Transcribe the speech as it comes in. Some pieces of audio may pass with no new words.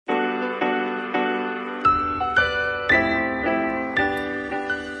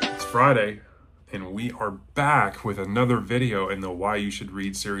Friday, and we are back with another video in the Why You Should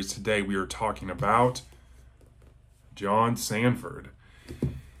Read series. Today we are talking about John Sandford.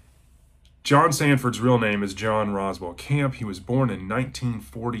 John Sandford's real name is John Roswell Camp. He was born in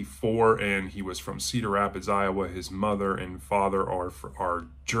 1944, and he was from Cedar Rapids, Iowa. His mother and father are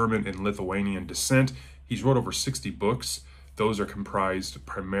German and Lithuanian descent. He's wrote over 60 books. Those are comprised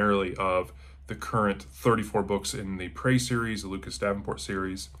primarily of the current 34 books in the Prey series, the Lucas Davenport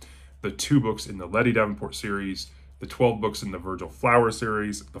series, the 2 books in the Letty Davenport series, the 12 books in the Virgil Flower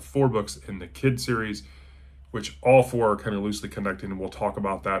series, the 4 books in the Kid series, which all 4 are kind of loosely connected, and we'll talk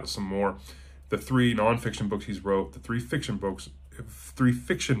about that some more. The 3 nonfiction books he's wrote, the 3 fiction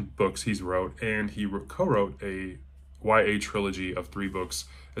books he's wrote, and he co-wrote a YA trilogy of 3 books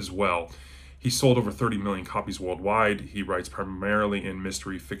as well. He sold over 30 million copies worldwide. He writes primarily in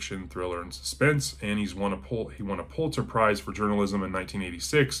mystery, fiction, thriller, and suspense, and he won a Pulitzer Prize for journalism in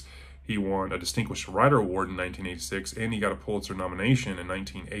 1986. He won a Distinguished Writer Award in 1986, and he got a Pulitzer nomination in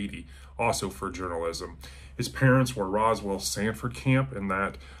 1980, also for journalism. His parents were Roswell Sandford Camp, and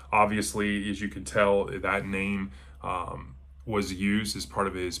that obviously, as you can tell, that name was used as part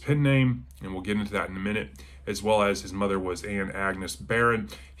of his pen name, and we'll get into that in a minute, as well as his mother was Anne Agnes Barron.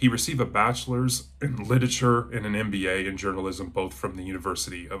 He received a bachelor's in literature and an MBA in journalism, both from the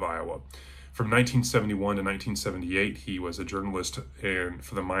University of Iowa. From 1971 to 1978, he was a journalist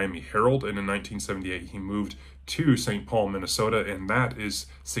for the Miami Herald, and in 1978, he moved to St. Paul, Minnesota, and that is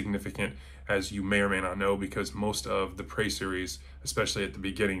significant, as you may or may not know, because most of the Prey series, especially at the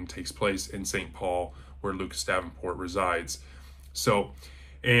beginning, takes place in St. Paul, where Lucas Davenport resides. So,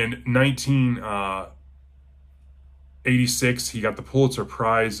 in 1986, he got the Pulitzer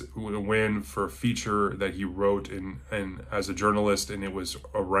Prize win for a feature that he wrote as a journalist, and it was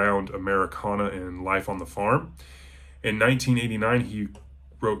around Americana and life on the farm. In 1989, he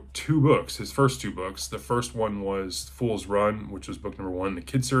wrote 2 books, his first 2 books. The first one was Fool's Run, which was book number 1 in the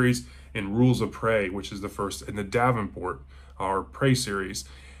Kid series, and Rules of Prey, which is the first in the Davenport, our Prey series.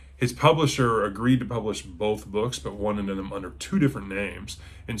 His publisher agreed to publish both books, but wanted them under 2 different names,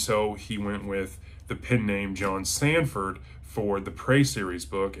 and so he went with the pen name John Sandford for the Prey series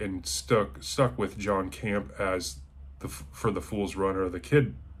book, and stuck with John Camp as for the Fool's Run or the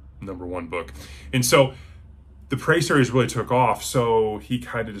Kid number 1 book. And so the Prey series really took off, so he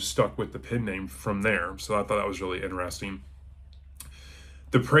kind of just stuck with the pen name from there. So I thought that was really interesting.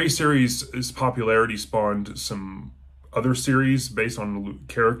 The Prey series' popularity spawned some other series based on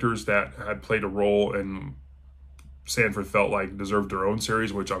characters that had played a role and Sandford felt like deserved their own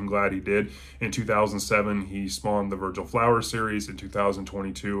series, which I'm glad he did. In 2007, he spawned the Virgil Flower series. In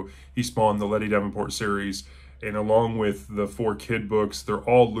 2022, he spawned the Letty Davenport series. And along with the 4 kid books, they're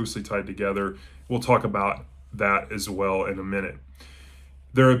all loosely tied together. We'll talk about that as well in a minute.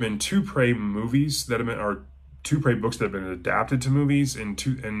 There have been 2 Prey movies that have been, or 2 Prey books that have been adapted to movies. In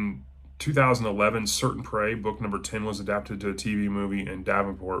 2011, Certain Prey, book number 10, was adapted to a TV movie, and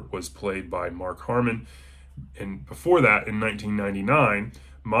Davenport was played by Mark Harmon. And before that, in 1999,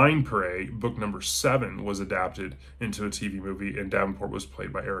 Mind Prey, book number 7, was adapted into a TV movie, and Davenport was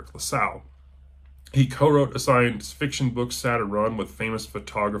played by Eric LaSalle. He co-wrote a science fiction book, Saturn Run, with famous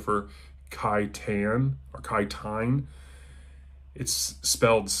photographer Kai Tyne. It's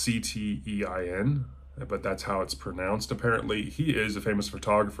spelled C-T-E-I-N, but that's how it's pronounced. Apparently, he is a famous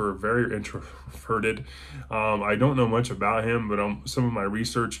photographer, very introverted. I don't know much about him, but on some of my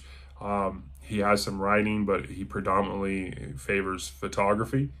research, he has some writing, but he predominantly favors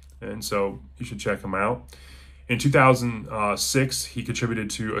photography, and so you should check him out. In 2006, he contributed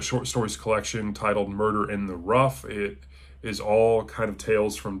to a short stories collection titled Murder in the Rough. It is all kind of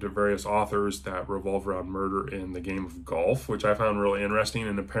tales from various authors that revolve around murder in the game of golf, which I found really interesting.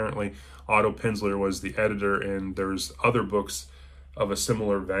 And apparently Otto Penzler was the editor, and there's other books of a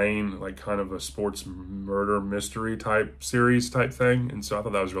similar vein, like kind of a sports murder mystery type series type thing. And so I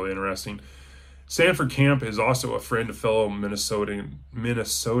thought that was really interesting. Sandford Camp is also a friend of fellow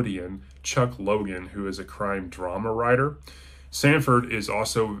Minnesotian Chuck Logan, who is a crime drama writer. Sandford is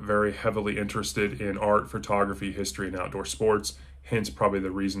also very heavily interested in art, photography, history, and outdoor sports, hence probably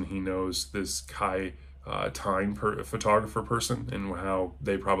the reason he knows this Kai Tyne photographer person and how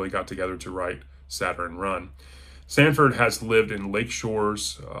they probably got together to write Saturn Run. Sandford has lived in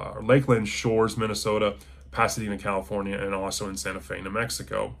Lakeland Shores, Minnesota, Pasadena, California, and also in Santa Fe, New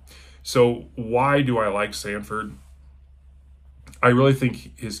Mexico. So why do I like Sandford? I really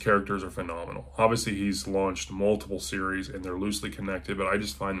think his characters are phenomenal. Obviously, he's launched multiple series, and they're loosely connected, but I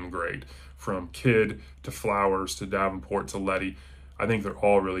just find them great. From Kid to Flowers to Davenport to Letty, I think they're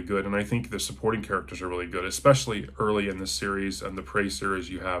all really good, and I think the supporting characters are really good, especially early in the series. And the Prey series,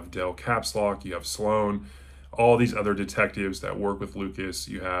 you have Dale Capslock, you have Sloane, all these other detectives that work with Lucas.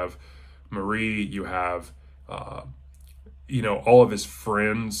 You have Marie, you have all of his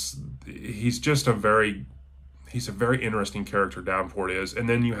friends. He's a very interesting character, Davenport is. And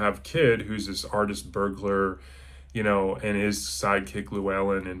then you have Kid, who's this artist burglar, and his sidekick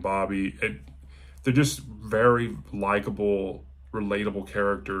Llewellyn and Bobby. They're just very likable, relatable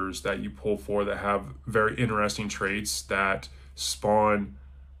characters that you pull for, that have very interesting traits that spawn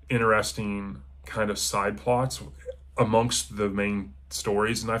interesting kind of side plots amongst the main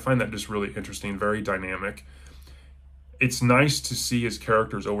stories. And I find that just really interesting, very dynamic. It's nice to see his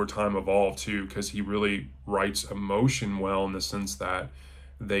characters over time evolve too, because he really writes emotion well, in the sense that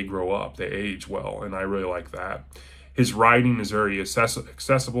they grow up, they age well, and I really like that. His writing is very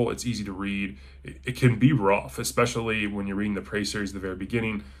accessible, it's easy to read. It can be rough, especially when you're reading the Prey series at the very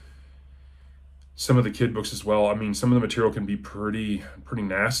beginning. Some of the Kid books as well. I mean, some of the material can be pretty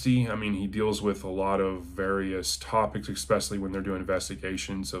nasty. I mean, he deals with a lot of various topics, especially when they're doing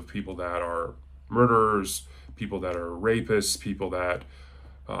investigations of people that are murderers, people that are rapists, people that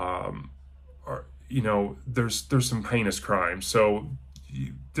are, there's some heinous crimes. So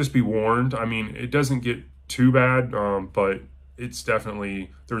just be warned. I mean, it doesn't get too bad, but there's definitely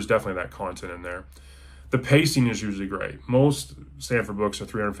that content in there. The pacing is usually great. Most Sandford books are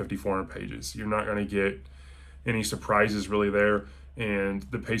 350, 400 pages. You're not going to get any surprises really there, and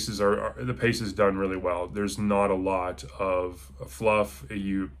the pace is done really well. There's not a lot of fluff.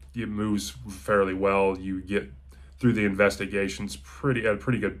 It moves fairly well. You get through the investigations at a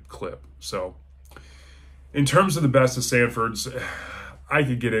pretty good clip. So, in terms of the best of Sandford's, I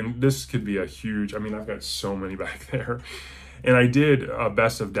could get in. This could be a huge. I mean, I've got so many back there. And I did a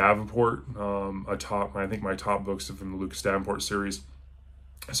best of Davenport, I think my top books from the Lucas Davenport series.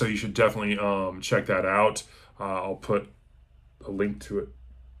 So you should definitely check that out. I'll put a link to it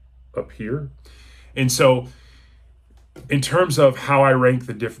up here. And so, in terms of how I rank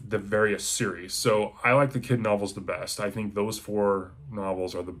the various series, so I like the Kid novels the best. I think those 4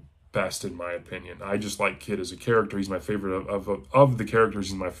 novels are the best in my opinion. I just like Kid as a character. He's my favorite of the characters.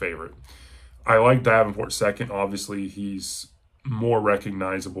 He's my favorite. I like Davenport second. Obviously, he's more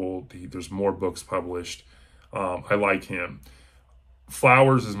recognizable. There's more books published. I like him.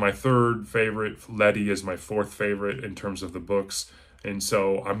 Flowers is my 3rd favorite. Letty is my 4th favorite in terms of the books. And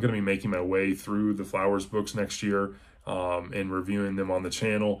so I'm going to be making my way through the Flowers books next year and reviewing them on the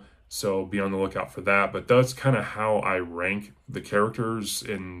channel. So be on the lookout for that. But that's kind of how I rank the characters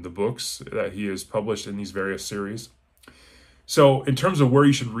in the books that he has published in these various series. So in terms of where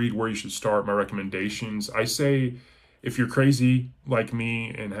you should read, where you should start, my recommendations, I say if you're crazy like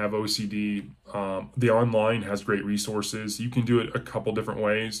me and have OCD, the online has great resources. You can do it a couple different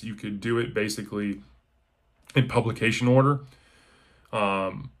ways. You could do it basically in publication order,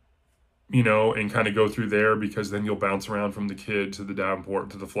 and kind of go through there, because then you'll bounce around from the Kid to the Davenport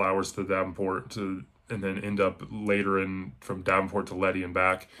to the Flowers to the Davenport and then end up later from Davenport to Letty and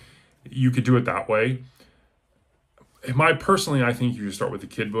back. You could do it that way. Personally, I think you should start with the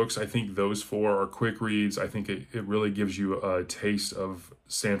Kid books. I think those 4 are quick reads. I think it really gives you a taste of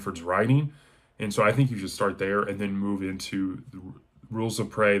Sandford's writing. And so I think you should start there and then move into the Rules of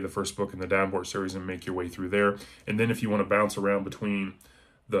Prey, the first book in the Davenport series, and make your way through there. And then if you want to bounce around between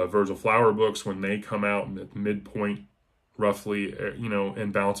the Virgil Flower books when they come out at midpoint, roughly,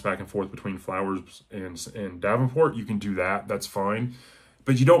 and bounce back and forth between Flowers and Davenport, you can do that. That's fine.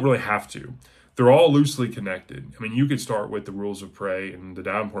 But you don't really have to. They're all loosely connected. I mean, you could start with the Rules of Prey and the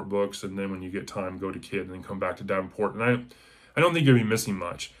Davenport books, and then when you get time, go to Kid, and then come back to Davenport. And I don't think you'll be missing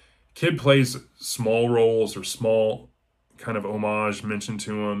much. Kid plays small roles or small kind of homage mentioned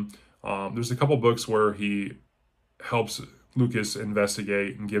to him. There's a couple books where he helps Lucas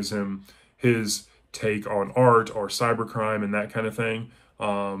investigate and gives him his take on art or cybercrime and that kind of thing.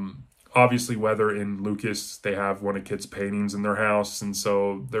 Obviously, whether in Lucas, they have one of Kid's paintings in their house, and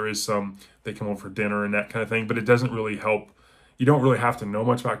so there is they come over for dinner and that kind of thing, but it doesn't really help. You don't really have to know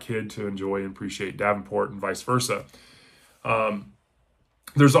much about Kid to enjoy and appreciate Davenport, and vice versa.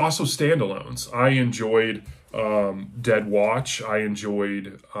 There's also standalones. I enjoyed Dead Watch, I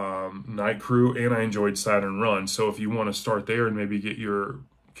enjoyed Night Crew, and I enjoyed Saturn Run. So if you want to start there and maybe get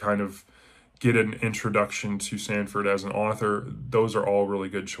an introduction to Sandford as an author, those are all really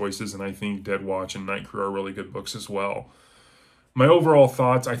good choices, and I think Dead Watch and Night Crew are really good books as well. My overall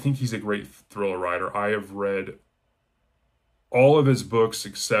thoughts, I think he's a great thriller writer. I have read all of his books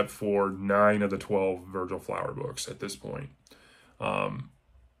except for 9 of the 12 Virgil Flower books at this point.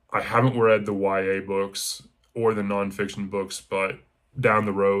 I haven't read the YA books or the nonfiction books, but down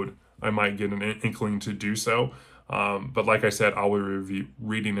the road, I might get an inkling to do so. But like I said, I'll be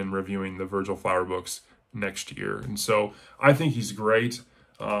reading and reviewing the Virgil Flower books next year. And so I think he's great.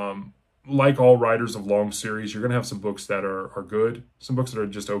 Like all writers of long series, you're going to have some books that are good, some books that are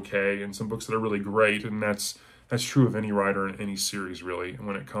just okay, and some books that are really great. And that's true of any writer in any series, really,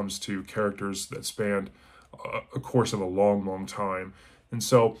 when it comes to characters that span a course of a long, long time. And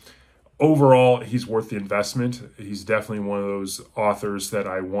so overall, he's worth the investment. He's definitely one of those authors that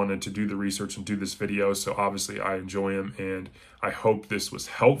I wanted to do the research and do this video. So obviously I enjoy him, and I hope this was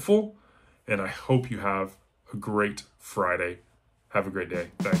helpful, and I hope you have a great Friday. Have a great day.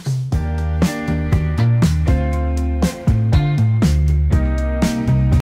 Thanks.